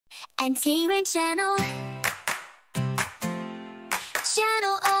And T ring channel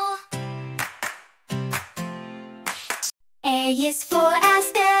O. A is for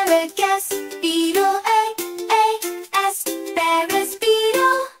asparagus, beetle, asparagus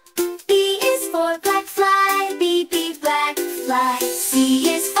beetle. B is for black fly, B black fly. C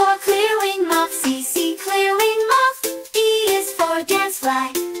is for clear wing moth, C clear wing moth. D is for dance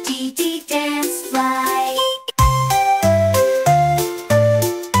fly, D dance fly.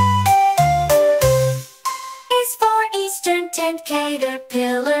 Is for eastern tent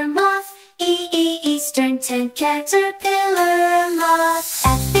caterpillar moth, eastern tent caterpillar moth.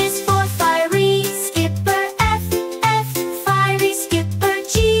 F is for fiery skipper, F fiery skipper.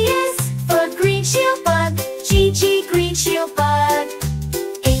 G is for green shield bug, G green shield bug.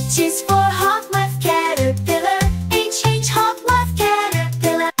 H is for hawk moth caterpillar, H hawk moth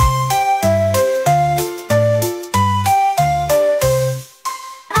caterpillar.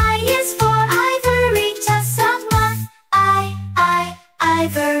 I is for ivory tussock moth,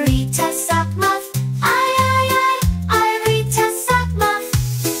 ivory tussock moth. Ivory tussock moth.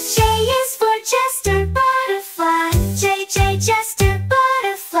 J is for jester butterfly, J jester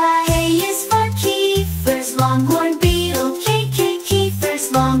butterfly. K is for Kiefer's longhorn beetle, K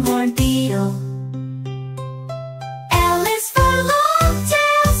Kiefer's longhorn beetle. L is for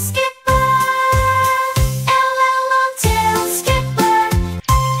long-tail skipper, L long-tail skipper.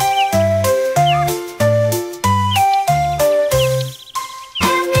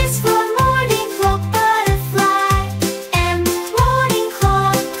 M is for morning cloak butterfly, M morning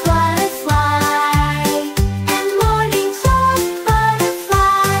cloak butterfly, M morning cloak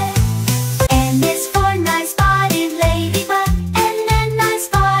butterfly. N is for nine-spotted ladybug, N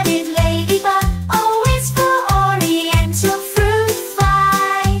nine-spotted ladybug. O is for oriental fruit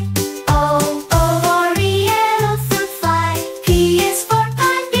fly, O oriental fruit fly. P is for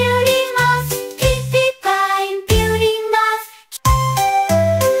pine beauty moth, P pine beauty moth.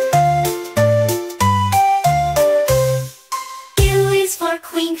 Q is for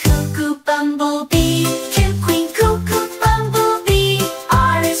queen cuckoo bumblebee, queen cuckoo bumblebee.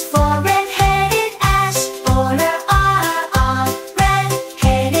 R is for red-headed ash borer,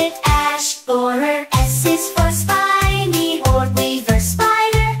 red-headed ash borer. S is for spiny orb weaver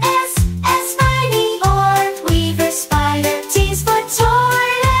spider, S spiny orb weaver spider. T is for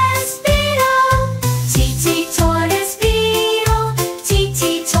tortoise beetle, T tortoise beetle, T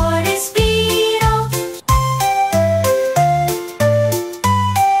tortoise beetle.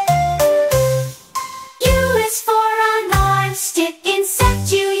 U is for unarmed stick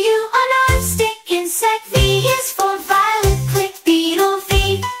insect, unarmed stick insect. V is for violet click beetle,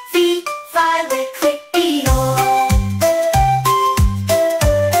 V violet click beetle.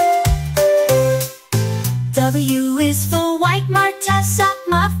 W is for white marked tussock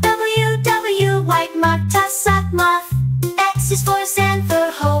moth, W white marked tussock moth. X is for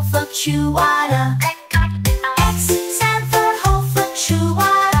xanther hoe fluctuata, X xanther hoe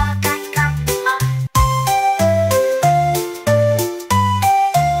fluctuata.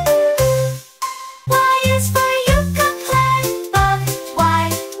 Y is for yucca plant bug,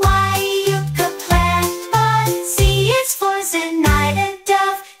 Y yucca plant bug. Z is for Zenaida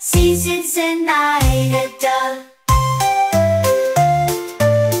dove, Z Zenaida dove.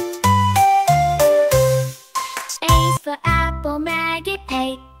 A is for apple maggot,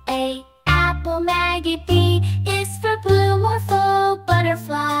 A apple maggot. B is for blue morpho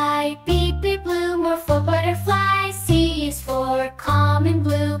butterfly, B blue morpho butterfly. C is for common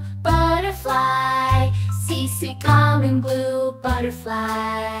blue butterfly, C common blue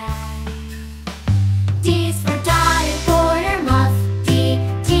butterfly. D is for dotted border moth, D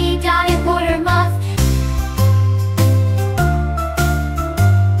dotted border moth.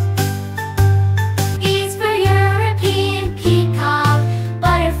 E is for European peacock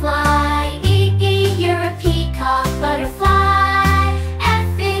butterfly, E European peacock butterfly.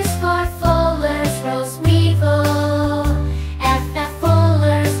 F is for Fuller's rose weevil, F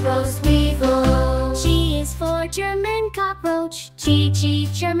Fuller's rose weevil. G is for German cockroach, G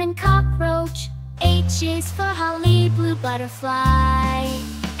German cockroach. H is for holly blue butterfly,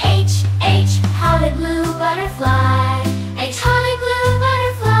 H holly blue butterfly, H holly blue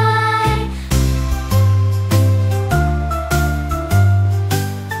butterfly.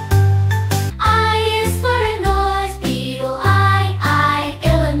 I is for Illinois beetle, I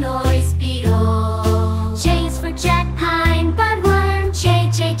Illinois beetle. J is for jack pine budworm, J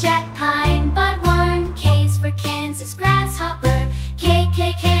jack pine budworm. K is for Kansas grasshopper, K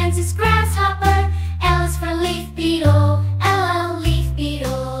Kansas grasshopper. L is for leaf beetle, L leaf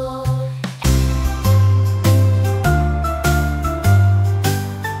beetle.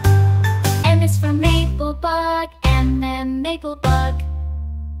 maple bug.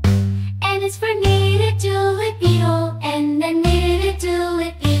 N is for knitted tulip beetle, and then knitted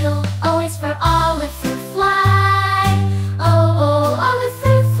tulip beetle. O is for olive fruit fly. Oh, olive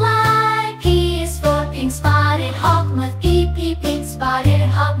fruit fly. P is for pink spotted hawk moth. P, pink spotted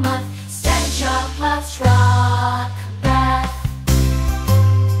hawk moth. Stand chalk moth rock bath.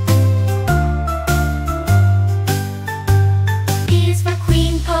 P is for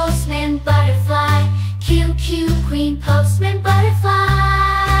queen postman butterfly. Q, queen postman butterfly.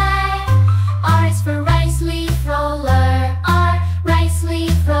 R is for rice leaf roller. R, rice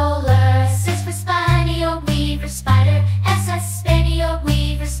leaf roller. S is for spiny old weaver spider. S, spiny old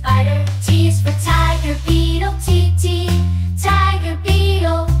weaver spider. T is for tiger beetle. T, tiger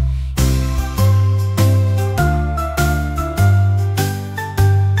beetle.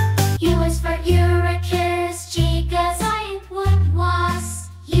 U is for Uricurus gigas. Giant wood wasp.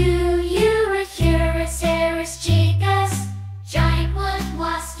 Uricurus eris gigas. Giant wood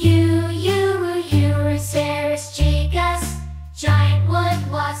wasp. Uricurus eris gigas. Giant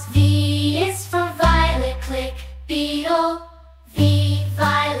wood wasp. V is for violet click beetle. V,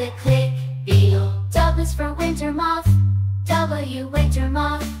 violet click beetle. W is for winter moth. W, winter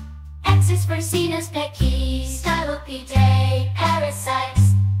moth. X is for Cenos peckies. Stylopidae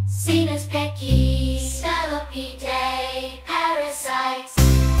parasites. Cenos peckies. Stylopidae parasites.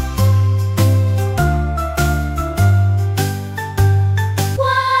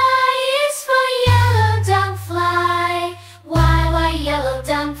 Y is for yellow dung fly. Y, yellow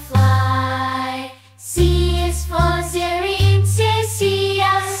dung fly. C is for Zeriintia.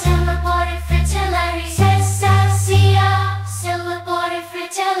 Silver bordered fritillary. Silver bordered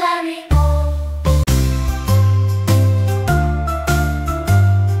fritillary.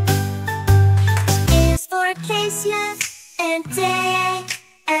 A is for acacia and day.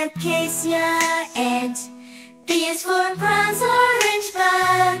 Acacia and B is for bronze orange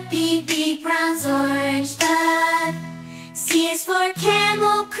bud. B, bronze orange bud. C is for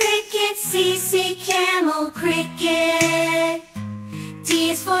camel cricket. C, camel cricket. D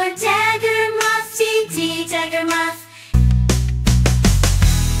is for dagger moth. D, dagger moth.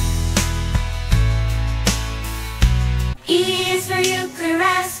 E is for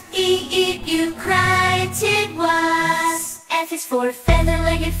eucharis. E, eucharitid wasp. F is for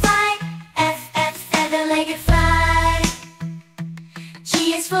feather-legged fly. F, feather-legged fly.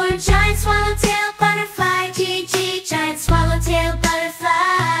 G is for giant swallowtail butterfly. G, giant swallowtail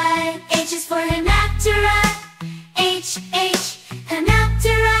butterfly. H is for hemiptera. H,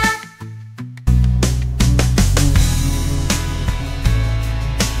 hemiptera.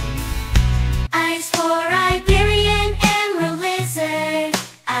 I is for Iberian emerald lizard.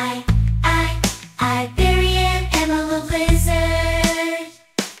 Iberian emerald lizard.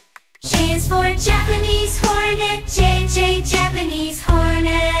 J is for Japanese hornet. J, Japanese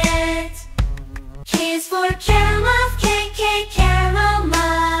hornet. K is for caramel moth. K, caramel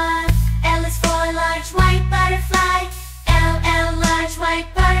moth. L is for large white butterfly. L, large white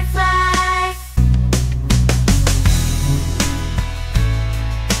butterfly.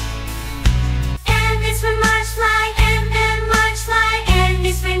 M is for march fly. M, march fly. N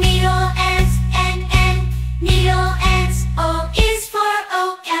is for needle ants. N, needle ants. O is for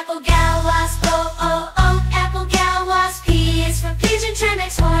oak apple gal wasp. O, apple gal wasp. P is for pigeon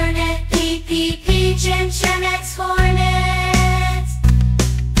tremex hornet. P, pigeon tremex hornet.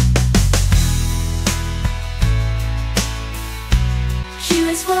 Q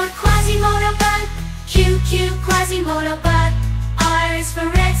is for quasimodo bug. Q, quasimodo bug. R is for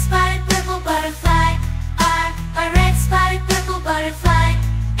red spotted purple butterfly. R, red spotted purple butterfly.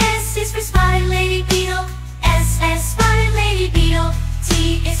 S is for spotted lady beetle. S, spotted lady beetle.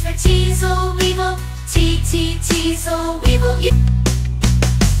 T is for teasel weevil. T, teasel weevil. U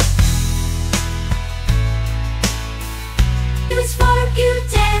is for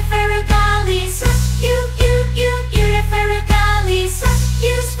Utepherigalis.